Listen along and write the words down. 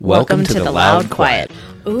Welcome to the Loud Quiet.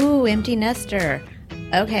 Ooh, empty nester.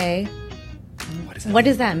 Okay. What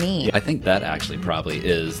does that mean? I think that actually probably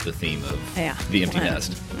is the theme of the empty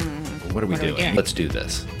nest. What are we doing? Let's do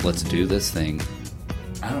this. Let's do this thing.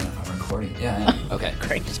 I don't know if I'm recording. Yeah. Okay.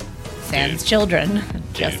 Great. Sans children.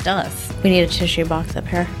 Just us. We need a tissue box up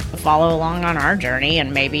here. Follow along on our journey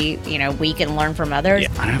and maybe, we can learn from others. Yeah.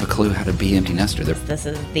 I don't have a clue how to be empty nester. This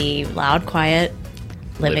is the Loud Quiet,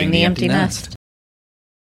 living the empty nest.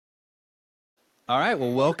 All right,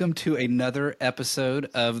 well, welcome to another episode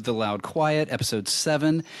of The Loud Quiet, episode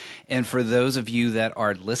 7. And for those of you that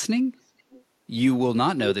are listening, you will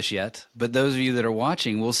not know this yet, but those of you that are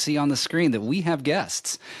watching will see on the screen that we have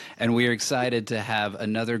guests. And we are excited to have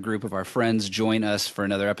another group of our friends join us for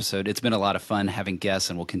another episode. It's been a lot of fun having guests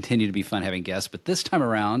and will continue to be fun having guests. But this time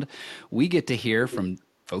around, we get to hear from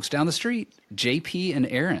folks down the street, JP and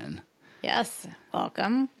Aaron. Yes,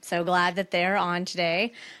 welcome. So glad that they're on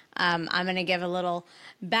today. I'm going to give a little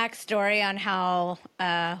backstory on how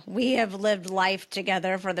we have lived life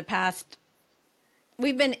together for the past.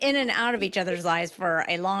 We've been in and out of each other's lives for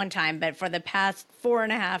a long time, but for the past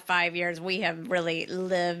 4.5, 5 years, we have really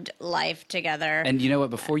lived life together. And you know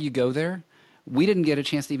what? Before you go there, we didn't get a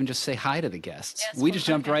chance to even just say hi to the guests. Yes, we just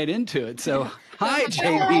jumped right into it. So, hi,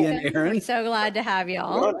 JP and Aaron. So glad to have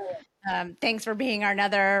y'all. Thanks for being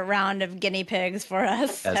another round of guinea pigs for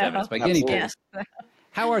us. As evidenced by guinea pigs.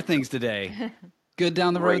 How are things today? Good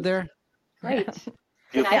down the road there? Great.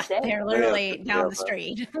 Yeah, they're literally down the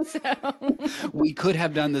street. So. We could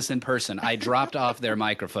have done this in person. I dropped off their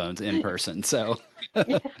microphones in person. So, all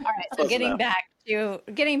right. So getting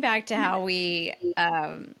back to how we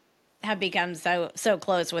have become so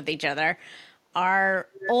close with each other. Our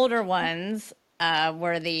older ones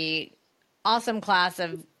were the awesome class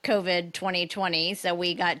of COVID 2020. So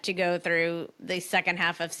we got to go through the second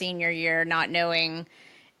half of senior year, not knowing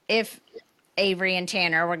if Avery and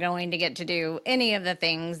Tanner were going to get to do any of the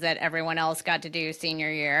things that everyone else got to do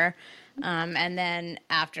senior year. And then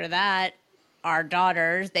after that, our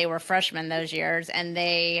daughters, they were freshmen those years, and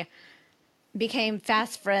they became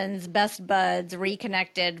fast friends, best buds,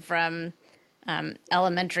 reconnected from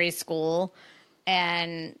elementary school.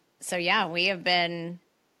 And so, yeah, we have been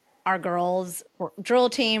our girls' drill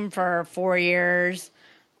team for 4 years.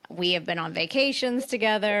 We have been on vacations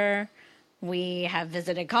together. We have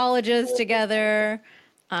visited colleges together.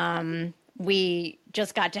 We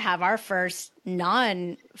just got to have our first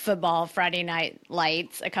non-football Friday night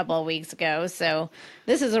lights a couple of weeks ago. So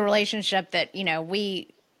this is a relationship that,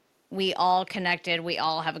 we all connected. We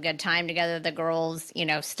all have a good time together. The girls,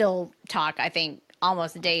 still talk, I think,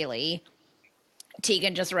 almost daily.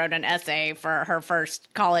 Tegan just wrote an essay for her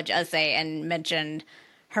first college essay and mentioned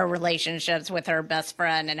her relationships with her best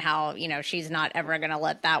friend and how, she's not ever going to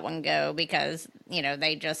let that one go because,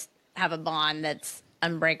 they just have a bond that's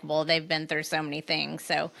unbreakable. They've been through so many things.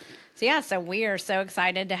 So we are so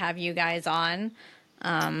excited to have you guys on.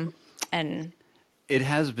 And it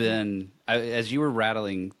has been, as you were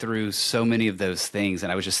rattling through so many of those things,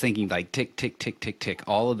 and I was just thinking like tick, tick, tick, tick, tick,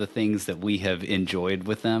 all of the things that we have enjoyed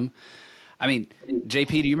with them. I mean, JP,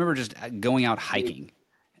 do you remember just going out hiking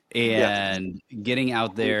and getting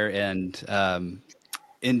out there and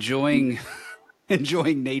enjoying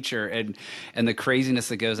nature and the craziness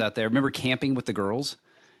that goes out there? Remember camping with the girls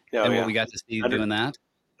what we got to see doing that?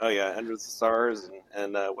 Oh yeah, Hundreds of Stars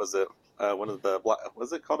and was it one of the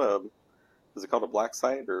was it called a black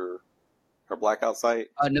site or blackout site?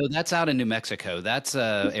 No, that's out in New Mexico. That's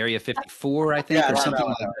Area 54, I think, or something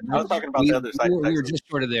like that. I was talking about the other side. We were just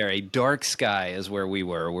sort of there. A dark sky is where we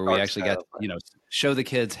were, where we actually got to, show the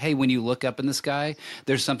kids, hey, when you look up in the sky,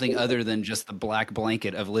 there's something other than just the black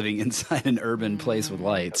blanket of living inside an urban place with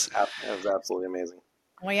lights. It was absolutely amazing.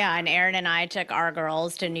 Well, yeah, and Aaron and I took our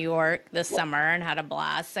girls to New York this summer and had a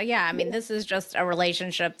blast. So, yeah, I mean, this is just a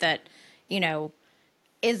relationship that,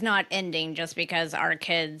 is not ending just because our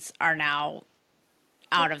kids are now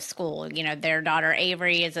out of school. Their daughter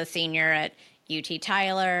Avery is a senior at UT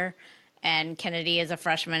Tyler, and Kennedy is a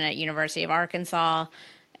freshman at University of Arkansas.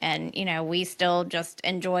 And, we still just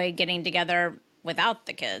enjoy getting together without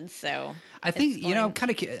the kids. So I think,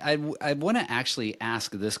 I want to actually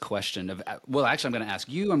ask this question of, well, actually, I'm going to ask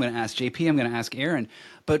you, I'm going to ask JP, I'm going to ask Aaron,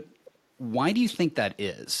 but why do you think that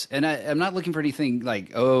is? And I'm not looking for anything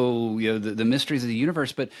like, the mysteries of the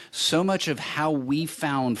universe, but so much of how we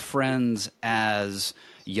found friends as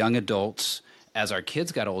young adults, as our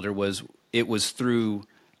kids got older, was through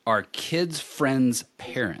our kids' friends'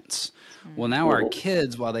 parents. Well, now our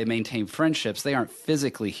kids, while they maintain friendships, they aren't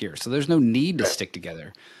physically here. So there's no need to stick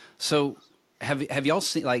together. So have y'all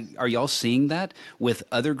seen, are y'all seeing that with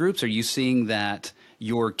other groups? Are you seeing that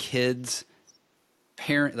your kids'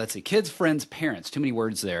 let's see, kids, friends, parents, too many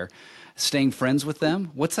words there, staying friends with them.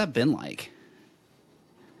 What's that been like?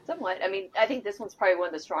 Somewhat. I mean, I think this one's probably one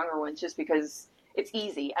of the stronger ones, just because it's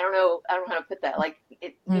easy. I don't know. I don't know how to put that. Like,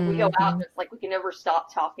 we go out, and it's like we can never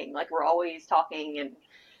stop talking. Like, we're always talking, and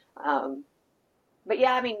um, but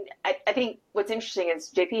yeah, I mean, I think what's interesting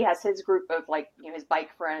is JP has his group of, like, his bike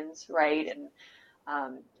friends, right?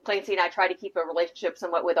 And Clancy and I try to keep a relationship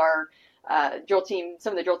somewhat with our drill team,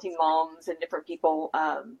 some of the drill team moms and different people.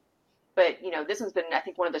 But this one's been, I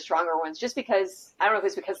think, one of the stronger ones, just because I don't know if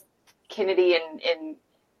it's because Kennedy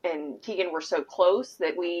and Tegan were so close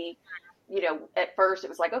that we, at first it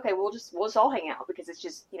was like, okay, we'll just all hang out because it's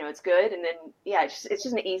just, it's good. And then, yeah, it's just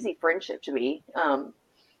an easy friendship to be,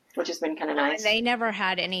 which has been kind of nice. They never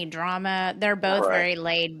had any drama. They're both very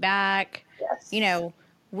laid back. Yes.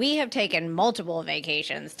 We have taken multiple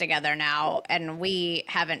vacations together now, and we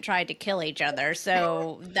haven't tried to kill each other.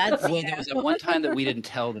 So that's Well, there was that one time that we didn't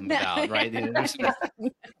tell them about, right?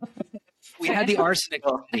 We had the arsenic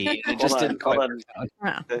tea, and it just didn't quite work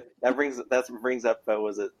out. That brings up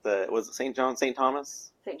was it St.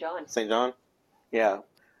 Thomas? St. John? Yeah.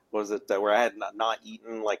 Was it where I had not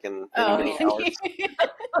eaten like in many hours?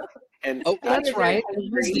 And that's right.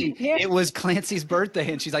 It was Clancy's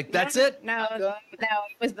birthday, and she's like, "That's it." No, it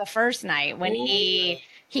was the first night when he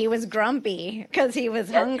was grumpy because he was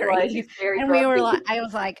hungry. He's very and grumpy. I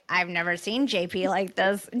was like, I've never seen JP like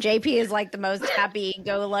this. JP is like the most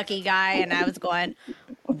happy-go-lucky guy, and I was going,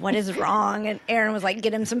 what is wrong? And Aaron was like,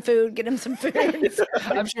 get him some food. I'm sure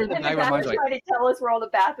the guy was like, trying to tell us where all the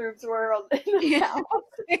bathrooms were. Yeah.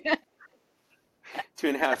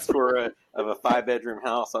 2.5 floor of a 5-bedroom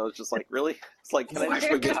house. I was just like, really? It's like, can I just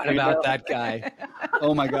go get food about now? that guy?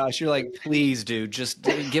 Oh my gosh! You're like, please, dude, just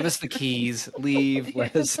give us the keys, leave,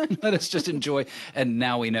 let us just enjoy. And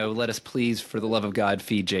now we know. Let us please, for the love of God,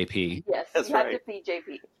 feed JP. Yes, That's you have right. to feed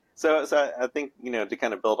JP. So I think to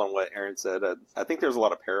kind of build on what Aaron said, I think there's a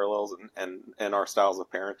lot of parallels in our styles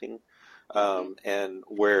of parenting, and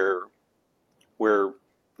where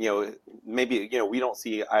maybe we don't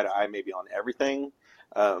see eye to eye maybe on everything,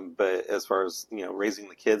 but as far as raising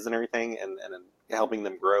the kids and everything, and helping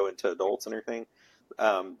them grow into adults and everything,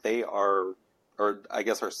 they are, or I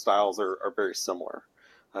guess our styles are very similar.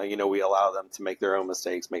 We allow them to make their own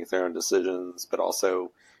mistakes, make their own decisions, but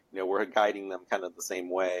also we're guiding them kind of the same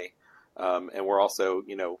way, and we're also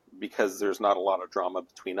because there's not a lot of drama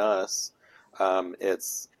between us,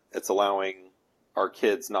 it's allowing our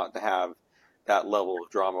kids not to have that level of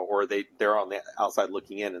drama, or they're on the outside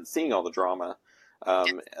looking in and seeing all the drama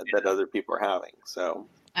that other people are having. So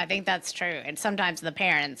I think that's true. And sometimes the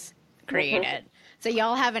parents create it. So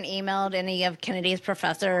y'all haven't emailed any of Kennedy's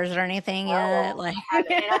professors or anything yet? I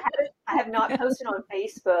have not posted on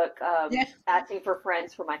Facebook asking for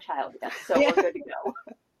friends for my child yet. So we're good to go.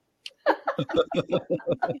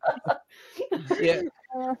 Yeah.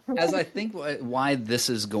 As I think why this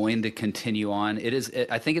is going to continue on,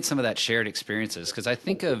 I think it's some of that shared experiences, because I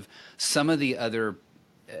think of some of the other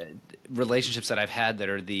relationships that I've had that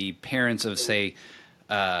are the parents of, say,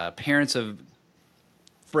 parents of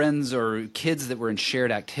friends or kids that were in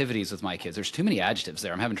shared activities with my kids. There's too many adjectives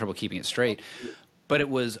there. I'm having trouble keeping it straight. But it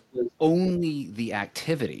was only the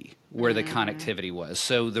activity where the connectivity was.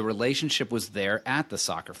 So the relationship was there at the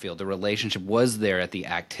soccer field. The relationship was there at the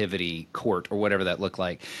activity court or whatever that looked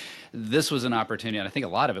like. This was an opportunity, and I think a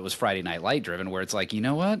lot of it was Friday Night Light driven, where it's like, you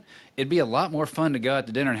know what? It'd be a lot more fun to go out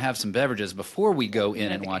to dinner and have some beverages before we go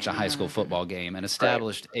in and watch a high school football game, and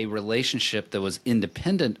established a relationship that was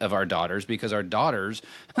independent of our daughters, because our daughters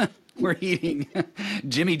were eating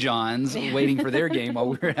Jimmy John's waiting for their game while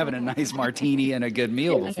we were having a nice martini and a good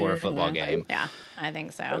meal before a football game. Yeah, I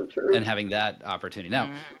think so. And having that opportunity. Now,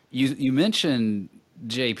 you mentioned,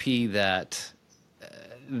 JP, that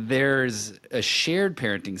there's a shared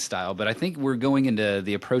parenting style, but I think we're going into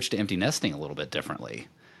the approach to empty nesting a little bit differently.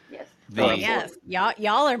 Yes. Yes,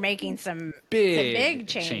 y'all are making some big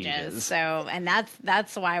changes. So, and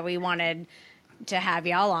that's why we wanted to have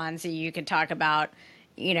y'all on, so you could talk about,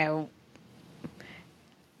 tell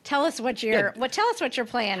us what your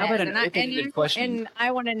plan How about is. an open-ended question? And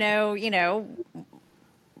I want to know,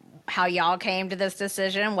 how y'all came to this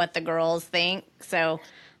decision, what the girls think. So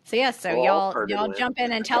y'all jump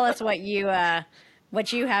in and tell us what you have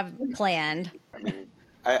planned.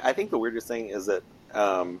 I think the weirdest thing is that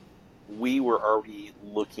we were already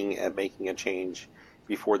looking at making a change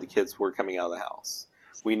before the kids were coming out of the house.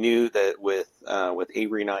 We knew that with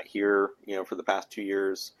Avery not here, for the past 2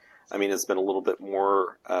 years, I mean, it's been a little bit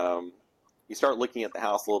more. You start looking at the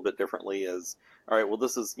house a little bit differently. As all right, well,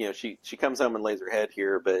 this is she comes home and lays her head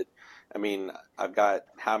here, but I mean, I've got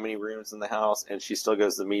how many rooms in the house, and she still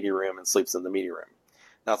goes to the media room and sleeps in the media room.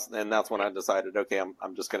 That's when I decided, okay,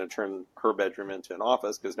 I'm just going to turn her bedroom into an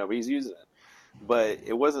office because nobody's using it. But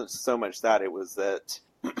it wasn't so much that, it was that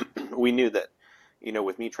we knew that,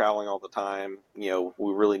 with me traveling all the time, we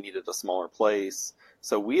really needed a smaller place.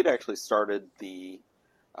 So we had actually started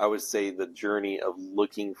I would say, the journey of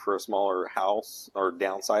looking for a smaller house or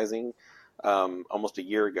downsizing almost a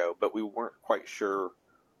year ago, but we weren't quite sure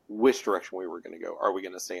which direction we were going to go. Are we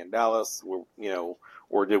going to stay in Dallas,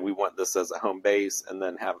 or did we want this as a home base and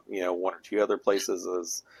then have, one or two other places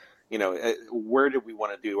as, where did we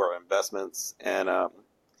want to do our investments? And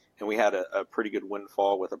we had a pretty good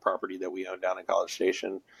windfall with a property that we owned down in College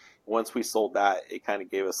Station. Once we sold that, it kind of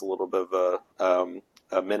gave us a little bit of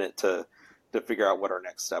a minute to figure out what our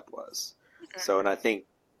next step was. So, and I think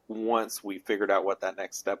once we figured out what that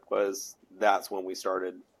next step was, that's when we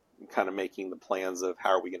started kind of making the plans of how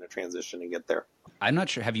are we going to transition and get there. I'm not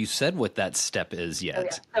sure. Have you said what that step is Oh, yeah.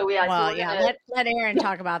 yet? So yeah, Well, so yeah, let Aaron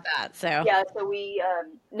talk about that. So yeah, so we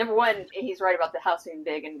number one, he's right about the house being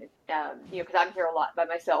big, and because I'm here a lot by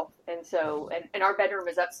myself, and so and our bedroom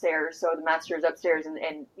is upstairs, so the master is upstairs,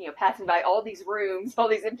 and passing by all these rooms, all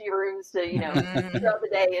these empty rooms to throughout the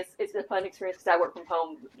day is a fun experience because I work from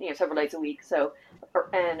home several days a week. So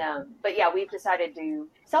but yeah, we've decided to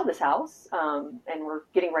sell this house, and we're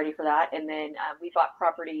getting ready for that, and then we bought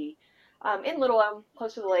property in Little Elm,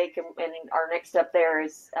 close to the lake, and our next step there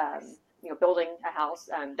is building a house.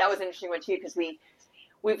 That was an interesting one too because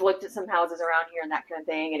we've looked at some houses around here and that kind of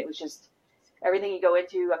thing, and it was just everything you go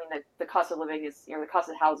into. I mean, the cost of living is the cost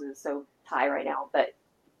of houses is so high right now, but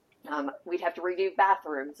we'd have to redo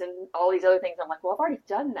bathrooms and all these other things. I'm like, well, I've already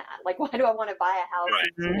done that. Like, why do I want to buy a house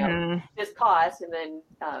that's this cost and then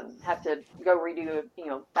have to go redo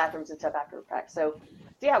bathrooms and stuff after the fact? So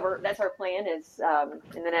yeah, that's our plan is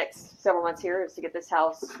in the next several months here is to get this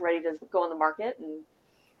house ready to go on the market,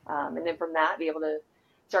 and then from that be able to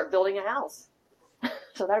start building a house.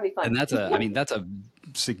 So that'll be fun. And that's a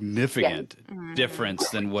significant difference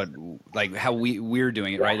than how we're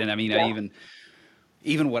doing it, right? And I mean,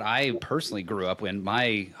 even what I personally grew up in,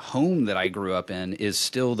 my home that I grew up in is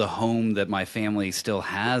still the home that my family still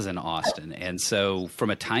has in Austin. And so from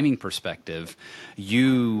a timing perspective,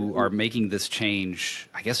 you are making this change,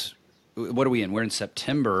 I guess. What are we in? We're in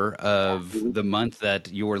September of the month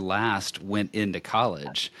that your last went into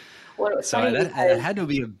college. Well, So that had to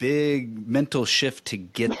be a big mental shift to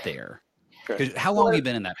get there. How long have you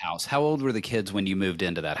been in that house? How old were the kids when you moved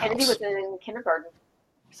into that house? Kennedy was in kindergarten.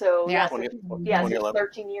 So yeah, so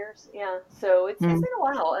 13 years. Yeah, so it's been a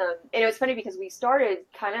while. And it was funny because we started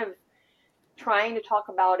kind of trying to talk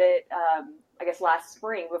about it, I guess last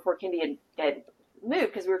spring before Kendi had moved,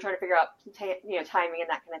 because we were trying to figure out timing and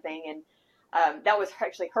that kind of thing. And that was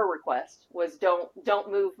actually her request was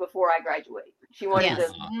don't move before I graduate. She wanted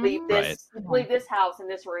to leave this house and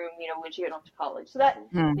this room, when she went off to college. So that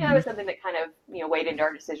was something that kind of weighed into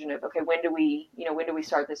our decision of, okay, when do we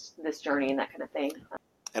start this journey and that kind of thing.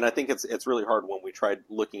 And I think it's really hard when we tried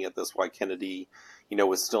looking at this while Kennedy,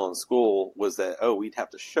 was still in school, was that, we'd have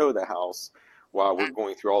to show the house while we're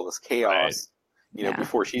going through all this chaos,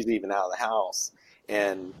 before she's even out of the house.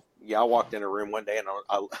 And I walked in a room one day and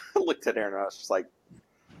I looked at her and I was just like,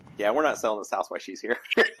 yeah, we're not selling this house while she's here.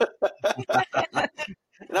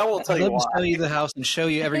 And I won't tell you why. Let me show you the house and show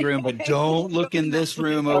you every room, but don't look in this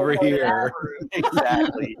room over here.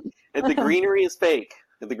 Exactly. And the greenery is fake.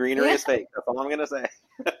 The greenery is fake. That's all I'm going to say.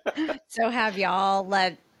 So have y'all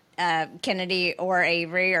let Kennedy or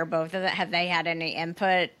Avery or both of them, have they had any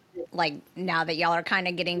input? Like now that y'all are kind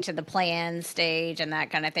of getting to the plan stage and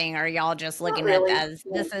that kind of thing, are y'all just looking at it as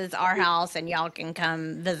this is our house and y'all can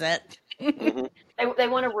come visit? They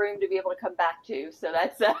want a room to be able to come back to, so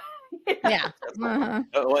that's yeah.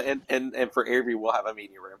 And for Avery, we'll have a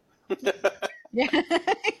meeting room.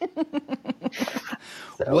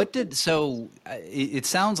 It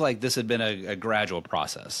sounds like this had been a gradual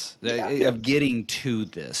process of getting to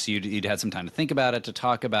this. You'd had some time to think about it, to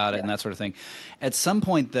talk about it, and that sort of thing. At some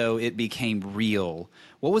point, though, it became real.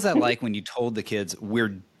 What was that like when you told the kids,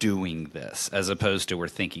 we're doing this, as opposed to we're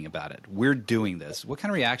thinking about it? We're doing this. What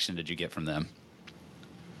kind of reaction did you get from them?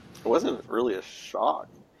 It wasn't really a shock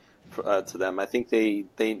to them. I think they've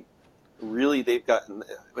gotten,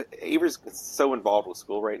 Avery's so involved with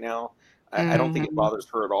school right now. I don't think it bothers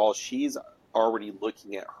her at all. She's already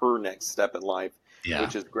looking at her next step in life,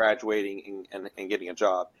 which is graduating and getting a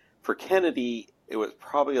job. For Kennedy, it was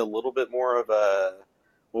probably a little bit more of a,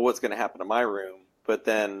 well, what's going to happen to my room? But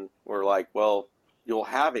then we're like, well, you'll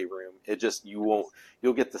have a room. It just you'll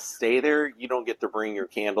get to stay there. You don't get to bring your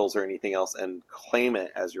candles or anything else and claim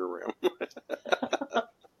it as your room.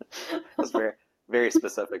 That's very very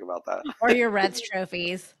specific about that. Or your Reds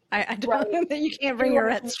trophies. I don't Right. know that you can't bring We your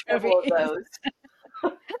want Reds several of trophies.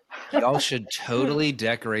 those. Y'all should totally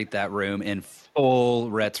decorate that room in full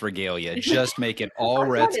Rhett's regalia. Just make it all I'm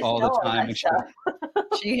trying Rhett's to all the sell all time. that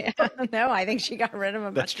stuff. No, I think she got rid of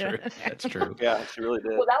a That's bunch true. of That's true. Yeah, she really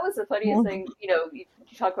did. Well, that was the funniest thing. You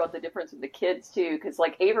talk about the difference with the kids too, because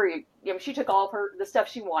like Avery, she took all of the stuff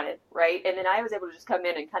she wanted, right? And then I was able to just come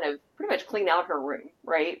in and kind of pretty much clean out her room,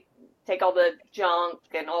 right? Take all the junk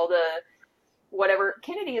and all the whatever.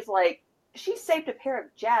 Kennedy is like, she saved a pair of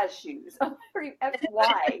jazz shoes.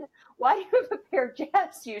 Why? Why do you have a pair of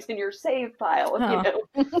jazz shoes in your save pile? So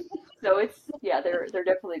they're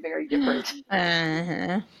definitely very different.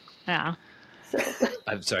 Yeah. So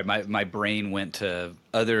I'm sorry, my brain went to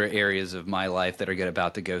other areas of my life that are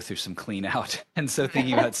about to go through some clean out. And so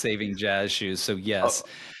thinking about saving jazz shoes. So yes,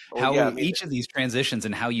 each of these transitions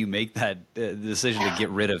and how you make that decision to get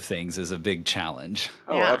rid of things is a big challenge.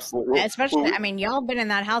 Oh, Yeah. absolutely. Especially, y'all been in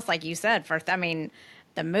that house, like you said,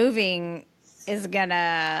 the moving is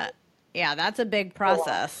gonna, that's a big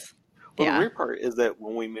process. Well, the weird part is that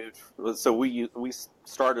when we moved, so we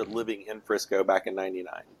started living in Frisco back in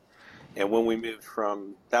 '99, and when we moved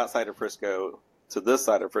from that side of Frisco to this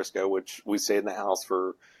side of Frisco, which we stayed in the house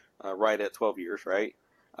for right at 12 years, right?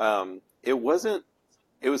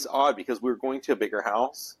 It was odd because we were going to a bigger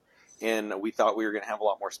house, and we thought we were going to have a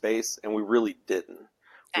lot more space, and we really didn't.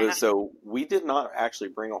 So we did not actually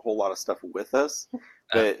bring a whole lot of stuff with us.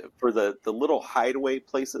 But for the little hideaway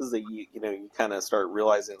places that you kind of start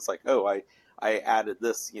realizing, it's like, oh, I added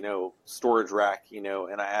this, storage rack,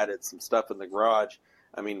 and I added some stuff in the garage.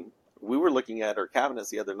 I mean, we were looking at our cabinets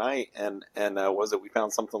the other night, and we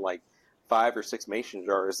found something like 5 or 6 mason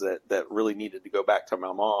jars that really needed to go back to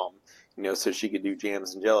my mom, so she could do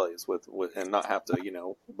jams and jellies with and not have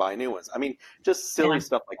to, buy new ones. I mean, just silly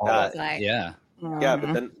stuff like that. Yeah. Yeah,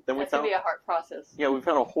 but then we that's gonna found be a hard process. yeah, we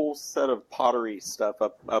found a whole set of pottery stuff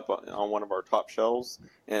up on one of our top shelves,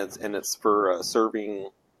 and it's for serving.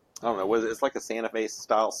 I don't know, it's like a Santa Fe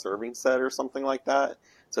style serving set or something like that.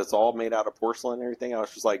 So it's all made out of porcelain and everything. I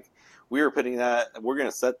was just like, we're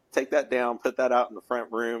gonna take that down, put that out in the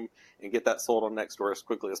front room, and get that sold on Nextdoor as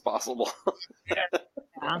quickly as possible.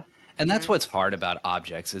 Yeah. And that's what's hard about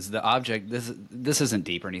objects is the object. This isn't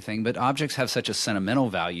deep or anything, but objects have such a sentimental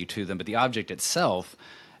value to them. But the object itself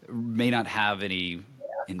may not have any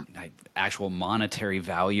actual monetary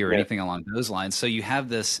value or anything along those lines. So you have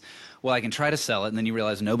this. Well, I can try to sell it, and then you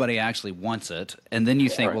realize nobody actually wants it, and then you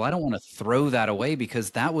think, well, I don't want to throw that away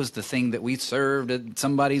because that was the thing that we served at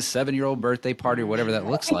somebody's 7-year-old birthday party or whatever that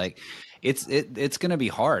looks like. It's going to be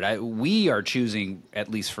hard. We are choosing, at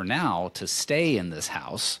least for now, to stay in this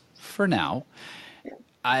house for now.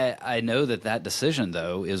 I know that decision,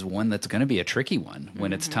 though, is one that's going to be a tricky one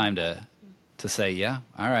when it's time to say, yeah,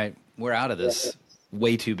 all right, we're out of this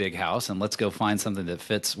way too big house and let's go find something that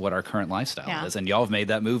fits what our current lifestyle is. And y'all have made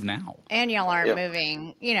that move now. And y'all aren't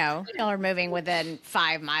moving, y'all are moving within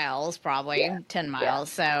 5 miles, probably 10 miles.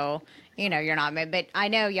 So, you're not, but I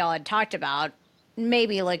know y'all had talked about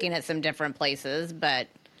maybe looking at some different places, but.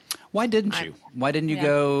 Why didn't you? Why didn't you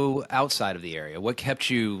go outside of the area? What kept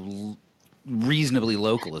you reasonably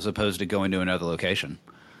local as opposed to going to another location?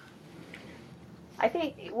 I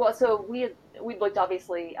think, so we looked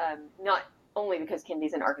obviously, not only because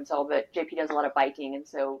Kennedy's in Arkansas, but JP does a lot of biking. And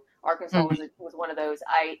so Arkansas was one of those.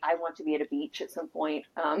 I want to be at a beach at some point.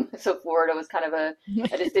 So Florida was kind of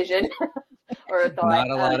a decision or a thought. Not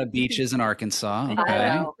a lot of beaches in Arkansas. Okay.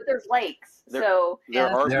 I know, but there's lakes. There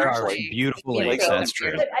are lakes. beautiful lakes. That's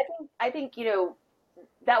true. But I think,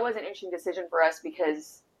 that was an interesting decision for us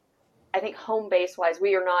because I think home base wise,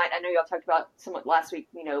 we are not, I know y'all talked about somewhat last week,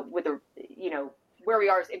 with the, where we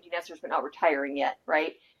are as empty nesters, but not retiring yet.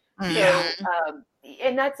 Right. So,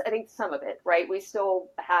 and that's, I think, some of it, right? We still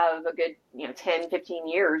have a good, 10, 15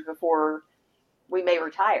 years before we may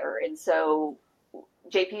retire. And so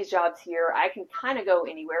JP's job's here. I can kind of go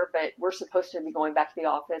anywhere, but we're supposed to be going back to the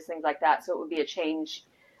office, things like that. So it would be a change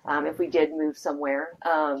if we did move somewhere.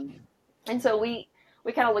 And so we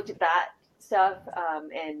kind of looked at that stuff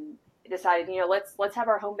and decided, let's have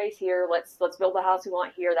our home base here. Let's build the house we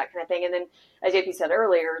want here, that kind of thing. And then, as JP said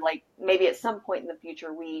earlier, like maybe at some point in the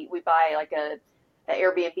future, we buy like a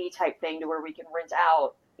Airbnb type thing to where we can rent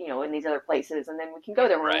out, in these other places, and then we can go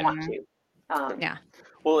there when we want to.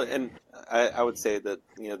 Well, and I would say that,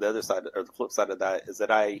 the other side or the flip side of that is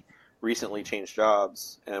that I recently changed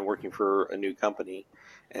jobs and working for a new company.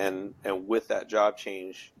 and with that job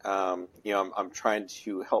change, I'm trying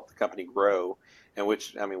to help the company grow, and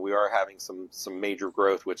which, I mean, we are having some major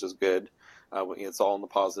growth, which is good. It's all in the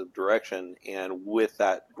positive direction, and with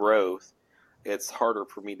that growth, it's harder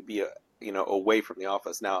for me to be away from the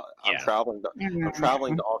office. Now I'm Yeah.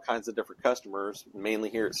 traveling to all kinds of different customers,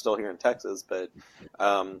 mainly still here in Texas, but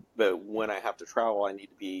when I have to travel, I need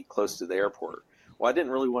to be close to the airport. Well, I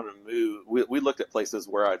didn't really want to move. We looked at places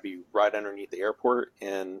where I'd be right underneath the airport,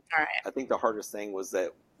 and All right. I think the hardest thing was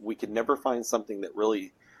that we could never find something that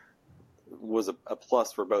really was a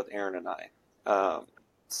plus for both Aaron and I.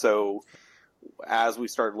 So as we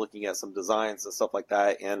started looking at some designs and stuff like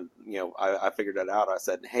that, and I figured it out. I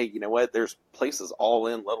said, hey, you know what? There's places all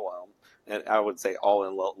in Little Elm, and I would say all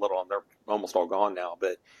in Little Elm. They're almost all gone now,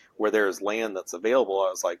 but where there's land that's available,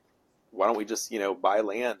 I was like, why don't we just buy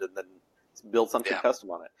land and then build something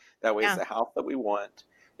custom on it? That way, it's the house that we want.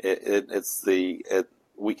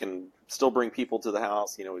 We can still bring people to the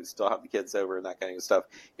house. We still have the kids over and that kind of stuff.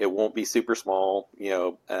 It won't be super small,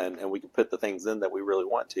 and we can put the things in that we really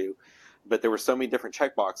want to. But there were so many different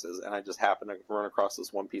check boxes, and I just happened to run across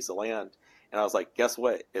this one piece of land, and I was like, guess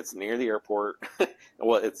what? It's near the airport.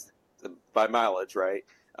 Well, it's by mileage, right?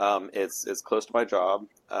 It's close to my job,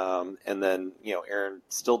 and then Erin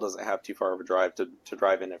still doesn't have too far of a drive to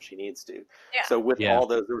drive in if she needs to. Yeah. So with all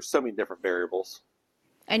those, there were so many different variables.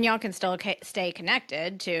 And y'all can still stay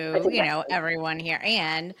connected to everyone here,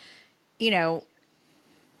 and you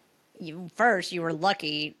were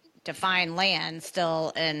lucky to find land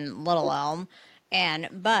still in Little Elm,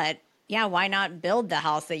 but why not build the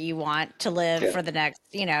house that you want to live for the next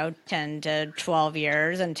 10 to 12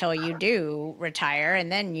 years until you do retire,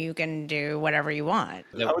 and then you can do whatever you want.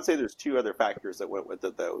 I would say there's two other factors that went with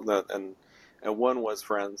it though, and one was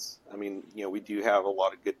friends. I mean, we do have a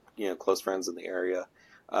lot of good close friends in the area,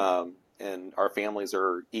 and our families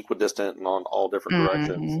are equidistant and on all different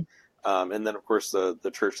directions. And then of course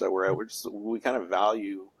the church that we're at, we kind of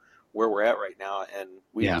value where we're at right now, and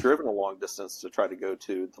we've driven a long distance to try to go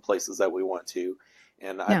to the places that we want to,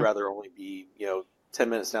 and I'd rather only be 10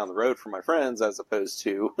 minutes down the road from my friends as opposed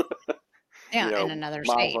to in another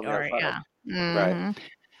state or right.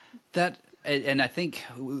 That, and I think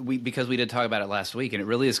because we did talk about it last week, and it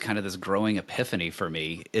really is kind of this growing epiphany for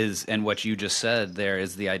me and what you just said there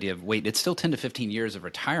is the idea of, wait, it's still 10 to 15 years of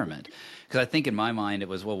retirement. Because I think in my mind it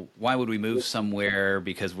was, well, why would we move somewhere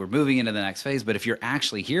because we're moving into the next phase? But if you're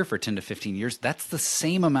actually here for 10 to 15 years, that's the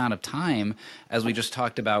same amount of time as we just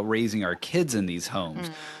talked about raising our kids in these homes.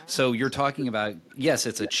 So you're talking about, yes,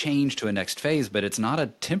 it's a change to a next phase, but it's not a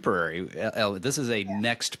temporary. This is a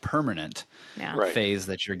next permanent phase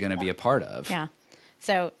that you're going to be a part of. Yeah.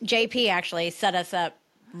 So JP actually set us up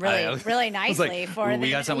really nicely for we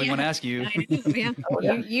got something we want to ask you.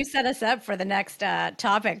 You set us up for the next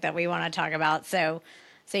topic that we want to talk about. So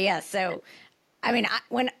I mean,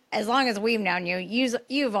 as long as we've known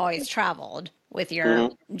you've always traveled with your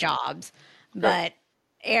jobs, but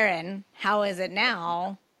Aaron, how is it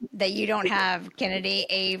now that you don't have Kennedy,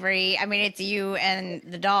 Avery? I mean, it's you and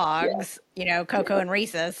the dogs, Coco and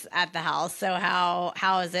Rhesus at the house. So how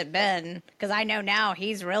has it been? Because I know now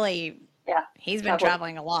he's been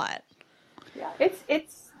traveling a lot. Yeah,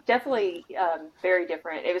 it's definitely very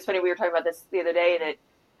different. It was funny, we were talking about this the other day, that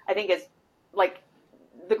I think is like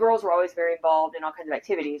the girls were always very involved in all kinds of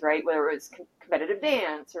activities, right? Whether it was competitive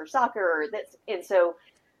dance or soccer, and so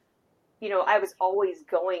I was always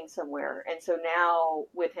going somewhere, and so now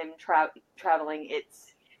with him traveling,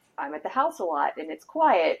 I'm at the house a lot, and it's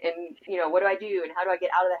quiet, and what do I do, and how do I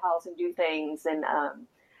get out of the house and do things, and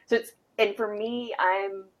and for me,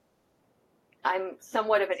 I'm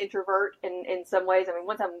somewhat of an introvert in some ways. I mean,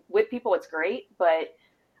 once I'm with people, it's great, but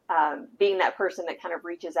being that person that kind of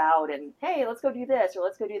reaches out and, hey, let's go do this or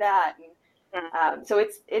let's go do that. And so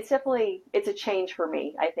it's definitely, it's a change for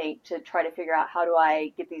me, I think, to try to figure out how do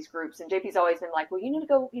I get these groups. And JP's always been like, well, you need to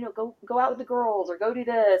go out with the girls or go do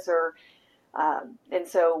this or, and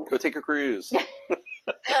so. Go take a cruise.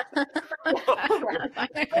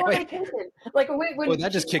 Like that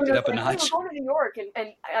just kicked it up a notch. We were going to New York,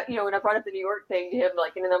 and when I brought up the New York thing to him,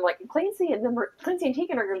 and then I'm like, Clancy and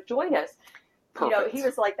Tegan are going to join us. Perfect. He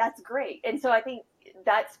was like, that's great. And so I think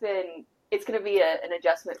it's going to be an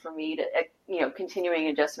adjustment for me to, continuing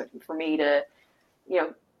adjustment for me to,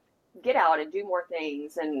 get out and do more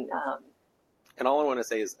things and all I want to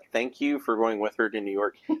say is thank you for going with her to New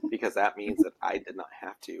York, because that means that I did not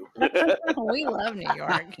have to. We love New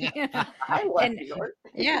York. I love New York.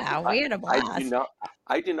 Yeah, we had a blast.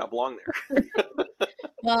 I do not belong there.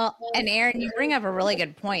 Well, and Aaron, you bring up a really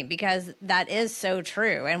good point, because that is so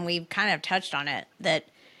true. And we've kind of touched on it, that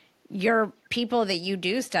your people that you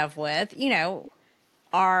do stuff with, you know,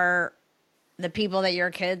 are the people that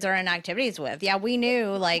your kids are in activities with. Yeah, we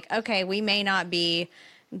knew like, okay, we may not be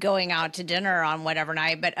going out to dinner on whatever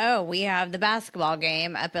night, but oh, we have the basketball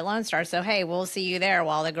game up at Lone Star. So, hey, we'll see you there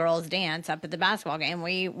while the girls dance up at the basketball game.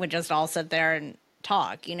 We would just all sit there and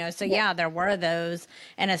talk, you know? So, yeah, there were those.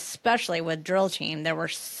 And especially with drill team, there were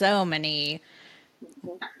so many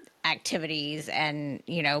activities and,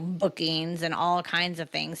 you know, bookings and all kinds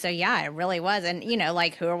of things. So, yeah, it really was. And, you know,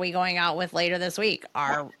 like, who are we going out with later this week?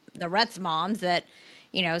 Are the Rets moms that,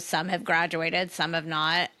 you know, some have graduated, some have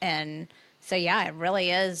not. And so, yeah, it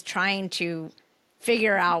really is trying to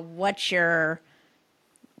figure out where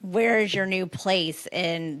is your new place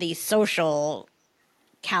in the social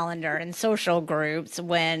calendar and social groups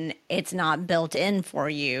when it's not built in for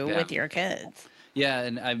you with your kids. Yeah,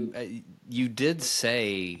 and you did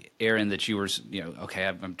say, Aaron, that you were, you know, okay,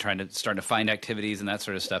 I'm starting to find activities and that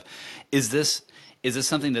sort of stuff. Is this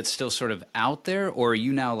something that's still sort of out there, or are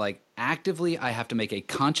you now like actively, I have to make a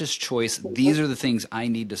conscious choice? These are the things I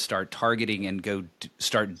need to start targeting and go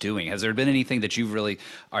start doing. Has there been anything that you've really,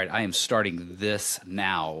 all right, I am starting this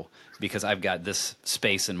now because I've got this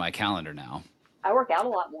space in my calendar now? I work out a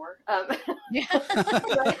lot more.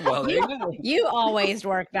 Well, there you go. You always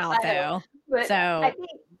worked out though. But so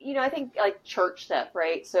I think like church stuff,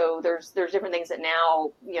 right? So there's different things that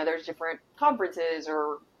now, you know, there's different conferences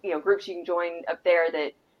or, you know, groups you can join up there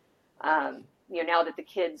that, you know, now that the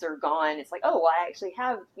kids are gone, it's like, oh, well, I actually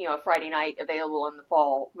have, you know, a Friday night available in the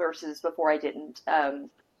fall versus before I didn't.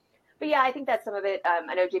 But yeah, I think that's some of it.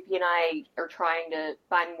 I know JP and I are trying to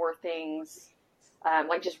find more things,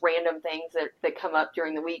 like just random things that come up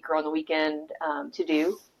during the week or on the weekend to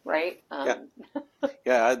do. Right.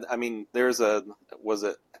 Yeah. I mean, was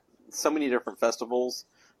it so many different festivals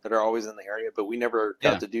that are always in the area, but we never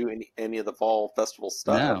got to do any of the fall festival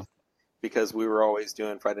stuff because we were always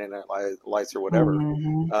doing Friday Night Lights or whatever.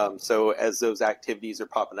 So as those activities are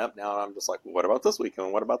popping up now, I'm just like, what about this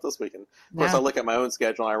weekend? What about this weekend? Of course, I look at my own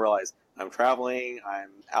schedule and I realize I'm traveling. I'm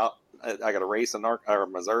out. I got a race in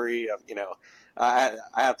Missouri. You know, I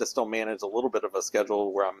have to still manage a little bit of a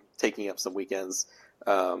schedule where I'm taking up some weekends.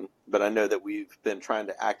 But I know that we've been trying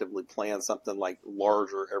to actively plan something like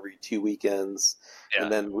larger every 2 weekends,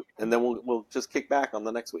 and then we'll just kick back on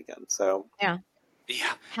the next weekend. So yeah.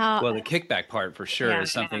 Well, the kickback part for sure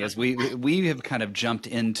is something as we have kind of jumped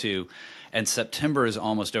into, and September has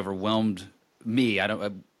almost overwhelmed me.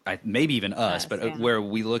 Maybe even us, but where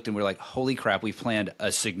we looked and we're like, holy crap, we've planned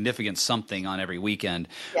a significant something on every weekend.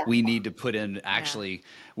 Yeah. We need to put in actually,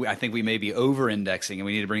 I think we may be over-indexing, and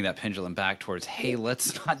we need to bring that pendulum back towards, hey,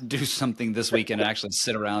 let's not do something this weekend and actually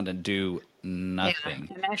sit around and do nothing.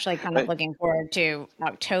 Yeah, I'm actually kind of looking forward to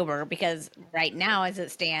October because right now, as it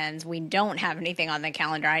stands, we don't have anything on the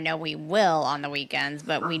calendar. I know we will on the weekends,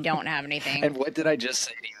 but we don't have anything. And what did I just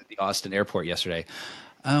say to you at the Austin airport yesterday?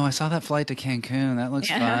 Oh, I saw that flight to Cancun. That looks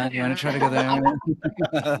fun. You want to try to go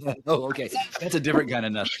there? Oh, okay. That's a different kind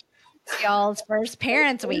of nothing. Y'all's first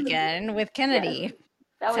parents weekend with Kennedy.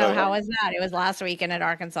 Yeah. So how was that? It was last weekend at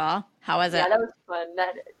Arkansas. How was it? Yeah, that was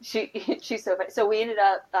fun. She's so funny. So we ended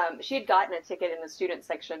up, she had gotten a ticket in the student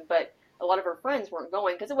section, but a lot of her friends weren't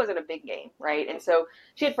going because it wasn't a big game, right? And so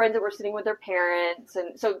she had friends that were sitting with their parents.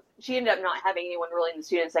 And so she ended up not having anyone really in the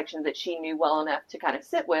student section that she knew well enough to kind of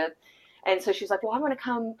sit with. And so she's like, well, I want to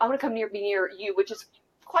come be near you, which is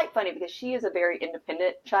quite funny because she is a very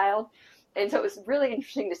independent child. And so it was really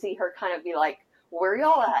interesting to see her kind of be like, where are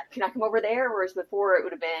y'all at? Can I come over there? Whereas before it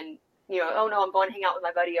would have been, you know, oh no, I'm going to hang out with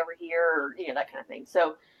my buddy over here, or, you know, that kind of thing.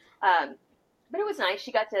 So, but it was nice.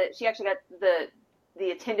 She actually got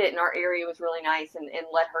the attendant in our area was really nice and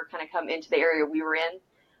let her kind of come into the area we were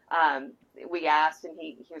in. We asked and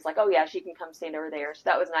he was like, oh yeah, she can come stand over there. So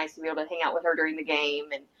that was nice to be able to hang out with her during the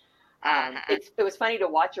game. And, it was funny to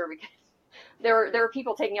watch her because there were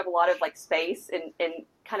people taking up a lot of like space and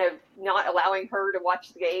kind of not allowing her to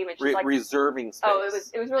watch the game, and she's like reserving space. Oh,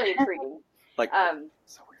 it was really intriguing. Like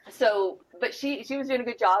but she was doing a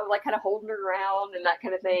good job of like kind of holding her around and that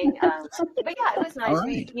kind of thing. But yeah, it was nice.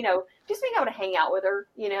 Right. You know, just being able to hang out with her,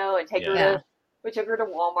 you know, and take her to we took her to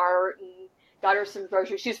Walmart and got her some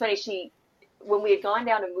groceries. She was funny. When we had gone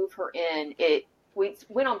down to move her in, we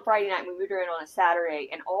went on Friday night and we moved her in on a Saturday,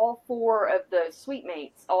 and all 4 of the suite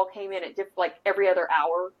mates all came in at like every other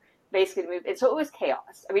hour, basically to move. And so it was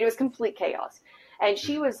chaos. I mean, it was complete chaos. And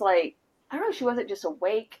she was like, I don't know, she wasn't just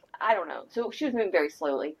awake. I don't know. So she was moving very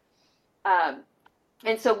slowly.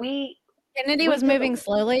 And so Kennedy was moving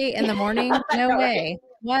slowly in the morning? No way.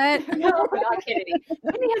 What? No, not Kennedy.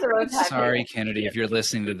 Kennedy has her own time. Sorry, Kennedy, if you're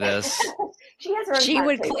listening to this. She has her own She time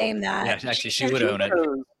would table. claim that. Yeah, actually, she would own it.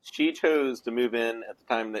 she chose to move in at the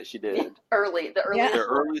time that she did. The The earliest.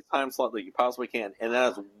 earliest time slot that you possibly can, and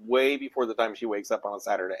that is way before the time she wakes up on a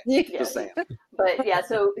Saturday. Yeah. Just saying. But yeah,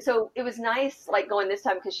 so it was nice, like going this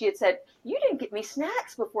time because she had said you didn't get me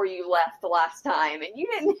snacks before you left the last time, and you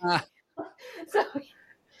didn't. so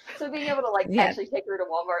so being able to like Yeah. actually take her to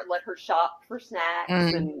Walmart and let her shop for snacks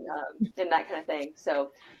and that kind of thing.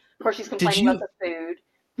 So of course she's complaining about the food.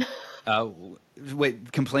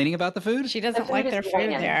 Wait, complaining about the food? She The doesn't food like is their food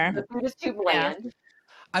bland. there. The food is too bland.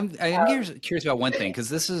 I'm curious about one thing because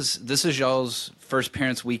this is y'all's first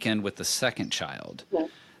parents' weekend with the second child. Yeah.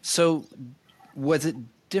 So was it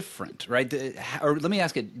different, right? Or let me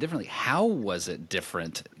ask it differently. How was it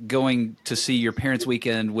different going to see your parents'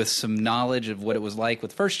 weekend with some knowledge of what it was like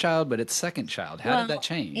with first child, but it's second child? How did that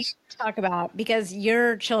change? Talk about because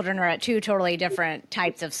your children are at two totally different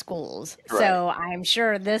types of schools. Right. So I'm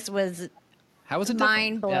sure this was How was it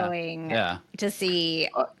mind blowing to see.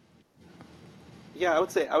 Yeah, I would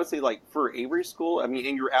say like for Avery School, I mean,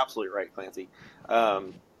 and you're absolutely right, Clancy.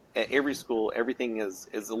 At Avery School, everything is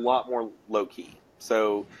a lot more low key.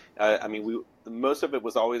 So I mean, most of it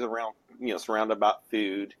was always around, surrounded about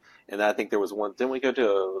food. And I think there was one. Didn't we go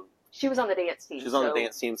to? She was on the dance team. She was on the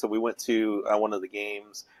dance team, so we went to one of the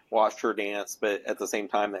games, watched her dance. But at the same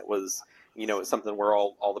time, it was it's something where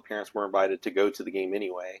all the parents were invited to go to the game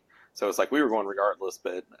anyway. So it's like we were going regardless.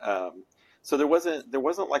 But so there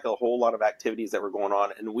wasn't like a whole lot of activities that were going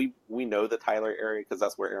on, and we know the Tyler area because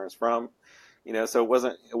that's where Aaron's from. So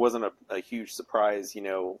it wasn't a huge surprise,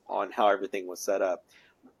 on how everything was set up.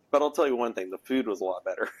 But I'll tell you one thing: the food was a lot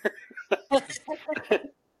better.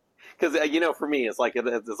 Because for me, it's like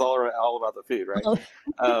it's all about the food, right?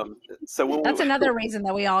 So when That's another reason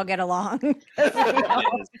that we all get along. Food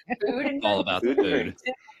and All about the food.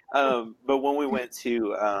 But when we went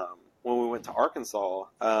to Arkansas,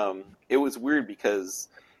 it was weird because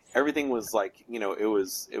everything was like it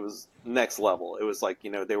was next level. It was like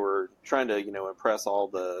they were trying to impress all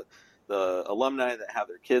the alumni that have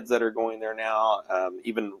their kids that are going there now.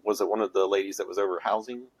 Even was it one of the ladies that was over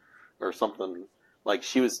housing or something? Like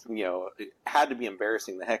she was, it had to be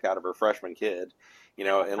embarrassing the heck out of her freshman kid,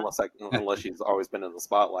 unless she's always been in the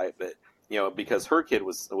spotlight. But because her kid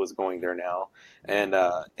was going there now, and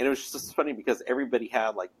it was just funny because everybody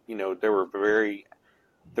had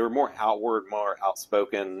they were more outward, more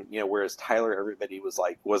outspoken, whereas Tyler, everybody was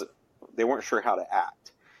they weren't sure how to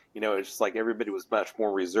act. It's just like everybody was much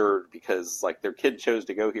more reserved because like their kid chose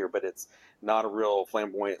to go here, but it's not a real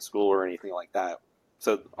flamboyant school or anything like that.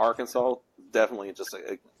 So Arkansas, definitely just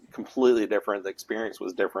a completely different. The experience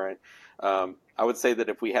was different. I would say that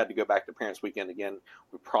if we had to go back to Parents Weekend again,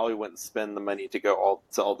 we probably wouldn't spend the money to go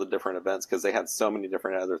to all the different events because they had so many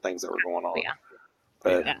different other things that were going on. Yeah.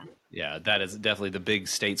 But, Yeah, that is definitely the big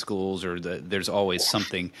state schools, or there's always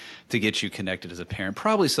something to get you connected as a parent,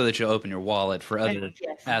 probably so that you'll open your wallet for other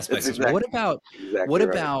aspects. Exactly, what about,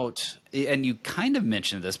 right. And you kind of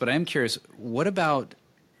mentioned this, but I'm curious, what about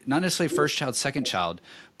not necessarily first child, second child,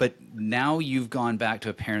 but now you've gone back to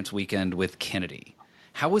a Parents Weekend with Kennedy.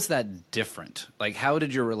 How was that different? Like, how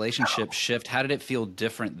did your relationship shift? How did it feel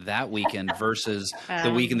different that weekend versus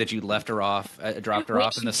the weekend that you left her off, dropped her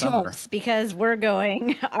off in the summer? Because we're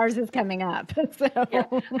going, ours is coming up. So. Yeah,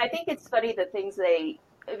 I think it's funny the things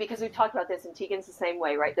because we talked about this, and Tegan's the same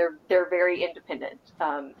way, right? They're very independent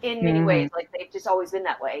in many ways. Like they've just always been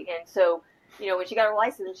that way, and so when she got her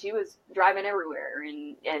license, she was driving everywhere,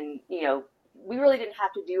 and we really didn't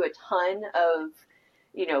have to do a ton of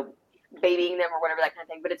babying them or whatever, that kind of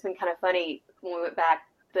thing. But it's been kind of funny when we went back,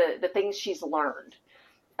 the things she's learned.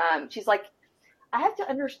 She's like, I have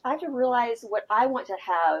to realize what I want to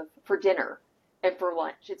have for dinner and for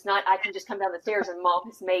lunch. It's not I can just come down the stairs and Mom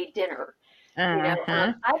has made dinner.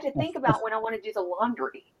 I have to think about when I want to do the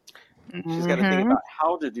laundry. She's got to think about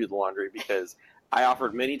how to do the laundry because I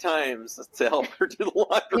offered many times to help her do the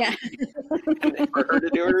laundry and for her to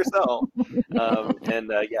do it herself.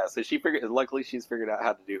 So she figured. Luckily, she's figured out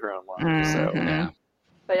how to do her own laundry. So yeah.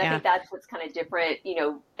 But I think that's what's kind of different,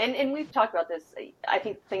 and we've talked about this. I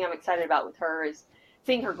think the thing I'm excited about with her is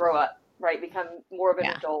seeing her grow up, right? Become more of an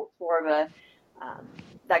adult, more of a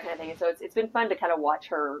that kind of thing. And so it's been fun to kind of watch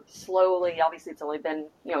her slowly. Obviously, it's only been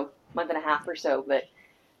month and a half or so, but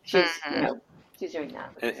she's she's doing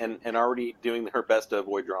that. And already doing her best to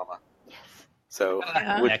avoid drama. Yes. So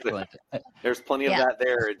Excellent. there's plenty of Yeah. that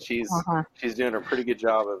there, and Uh-huh. she's doing a pretty good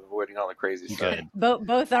job of avoiding all the crazy stuff. Good.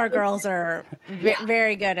 Both our girls are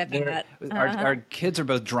very good at that. Our kids are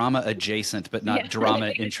both drama adjacent, but not Yeah.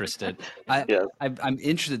 drama interested. Yes. I'm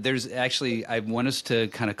interested. There's actually, I want us to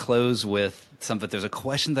kind of close with something. There's a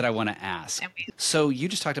question that I want to ask. So you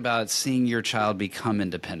just talked about seeing your child become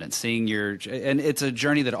independent, and it's a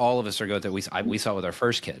journey that all of us are going through. We saw with our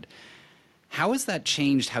first kid. How has that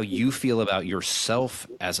changed how you feel about yourself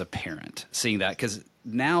as a parent, seeing that? Because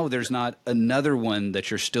now there's not another one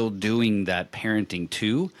that you're still doing that parenting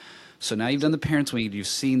to. So now you've done the Parents Week, you've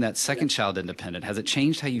seen that second child independent. Has it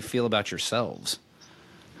changed how you feel about yourselves?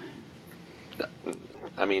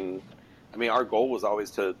 I mean, our goal was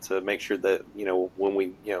always to make sure that, when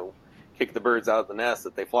we, kick the birds out of the nest,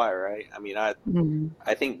 that they fly, right? I mean, I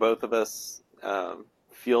think both of us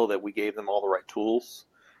feel that we gave them all the right tools,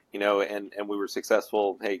 and we were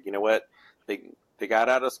successful. Hey, you know what? They got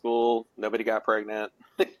out of school. Nobody got pregnant.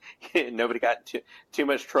 Nobody got too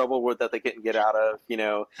much trouble with that they couldn't get out of.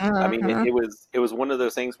 I mean, it was one of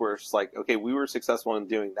those things where it's like, okay, we were successful in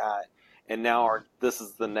doing that, and now this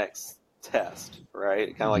is the next test, right?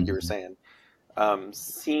 Kind of like you were saying,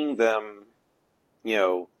 seeing them,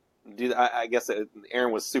 do that. I guess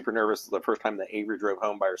Erin was super nervous the first time that Avery drove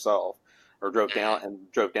home by herself, or drove down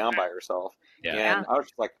by herself. Yeah. And I was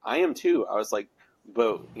just like, I am too. I was like,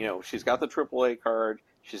 but she's got the AAA card.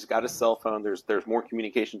 She's got a cell phone. There's more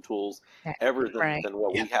communication tools ever than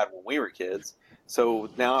what we had when we were kids. So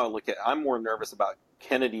now I'm more nervous about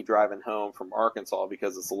Kennedy driving home from Arkansas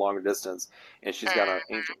because it's a longer distance and she's got an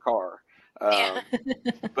ancient car.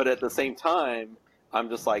 But at the same time, I'm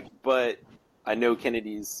just like, but I know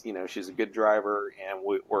Kennedy's, she's a good driver, and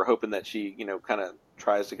we're hoping that she, kind of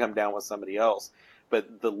tries to come down with somebody else.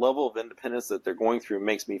 But the level of independence that they're going through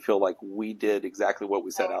makes me feel like we did exactly what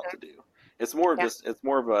we set out to do. It's more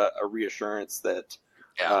of a reassurance that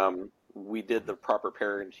we did the proper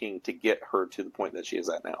parenting to get her to the point that she is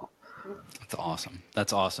at now. That's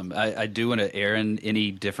awesome. I do want to, Erin,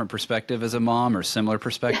 any different perspective as a mom or similar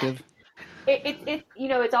perspective?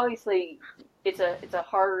 It's obviously it's a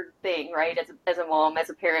hard thing, right? As a mom, as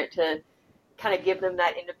a parent, to kind of give them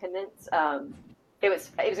that independence. It was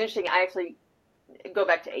interesting. I actually go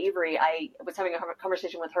back to Avery. I was having a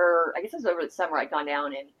conversation with her. I guess it was over the summer. I'd gone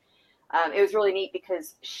down, and it was really neat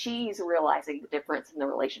because she's realizing the difference in the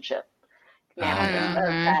relationship now.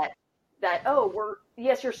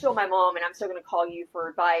 Yes, you're still my mom, and I'm still going to call you for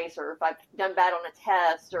advice, or if I've done bad on a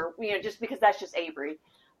test, or just because that's just Avery.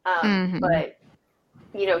 But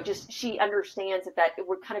just she understands that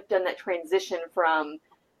we're kind of done that transition from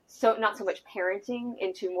not so much parenting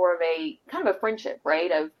into more of a kind of a friendship,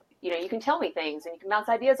 right? Of you can tell me things and you can bounce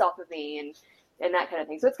ideas off of me and that kind of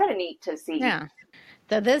thing. So it's kind of neat to see. Yeah.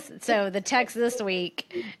 So the text this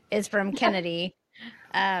week is from Kennedy.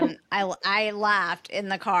 I laughed in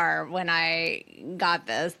the car when I got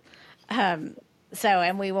this. And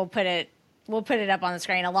we'll put it up on the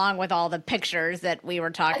screen along with all the pictures that we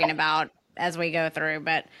were talking about as we go through.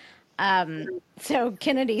 But so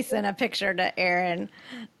Kennedy sent a picture to Erin,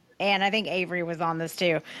 and I think Avery was on this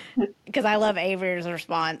too, because I love Avery's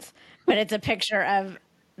response. But it's a picture of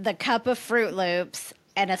the cup of Fruit Loops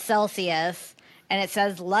and a Celsius, and it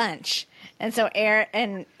says lunch. And so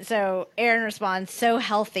Erin responds, "So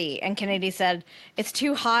healthy." And Kennedy said, "It's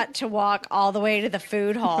too hot to walk all the way to the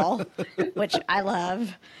food hall," which I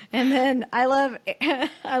love. And then I love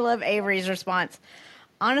Avery's response.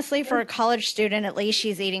 "Honestly, for a college student, at least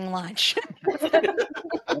she's eating lunch."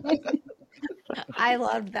 I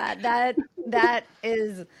loved that. That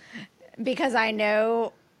is because I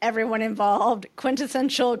know everyone involved,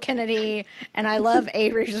 quintessential Kennedy, and I love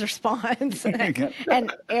Avery's response.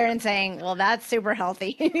 And Erin saying, "Well, that's super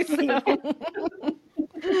healthy."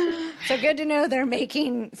 So good to know they're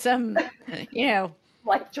making some,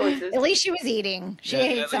 life choices. At least she was eating. She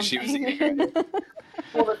ate something.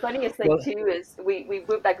 Well, the funniest thing too is we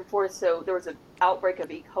went back and forth. So there was an outbreak of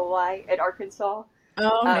E. coli at Arkansas.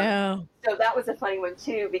 Oh no! So that was a funny one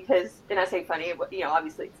too, because, and I say funny,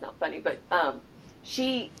 obviously it's not funny, but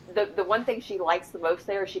the one thing she likes the most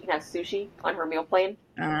there is she can have sushi on her meal plan.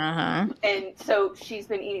 And so she's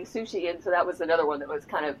been eating sushi, and so that was another one that was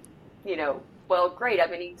kind of, well, great. I've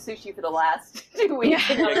been eating sushi for the last 2 weeks.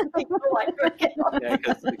 Yeah. And I don't think I'll like it. Yeah,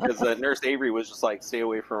 because Nurse Avery was just like, stay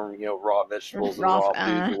away from raw vegetables and Raw raw f-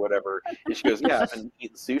 foods or whatever. And she goes, yeah, I've been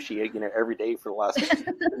eating sushi every day for the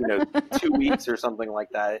last 2 weeks or something like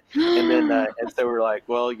that. And then and so we're like,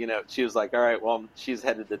 well, she was like, all right, well, she's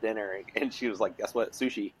headed to dinner, and she was like, guess what,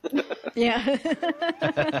 sushi. Yeah.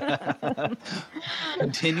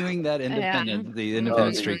 Continuing that the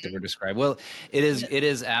independent streak that we're describing. Well, it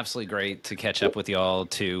is absolutely great to catch up with y'all,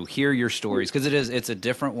 to hear your stories, because it's a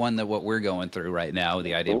different one than what we're going through right now,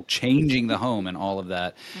 the idea of changing the home and all of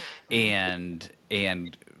that, and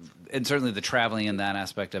certainly the traveling in that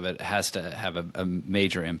aspect of it has to have a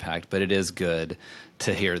major impact. But it is good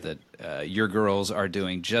to hear that your girls are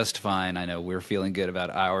doing just fine. I know we're feeling good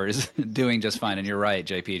about ours doing just fine. And you're right,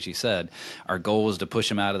 JP, as you said, our goal was to push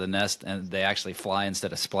them out of the nest, and they actually fly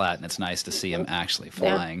instead of splat. And it's nice to see them actually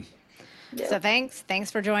flying. Yeah. So thanks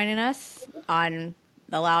for joining us on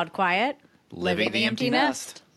The Loud Quiet, Living the Empty Nest.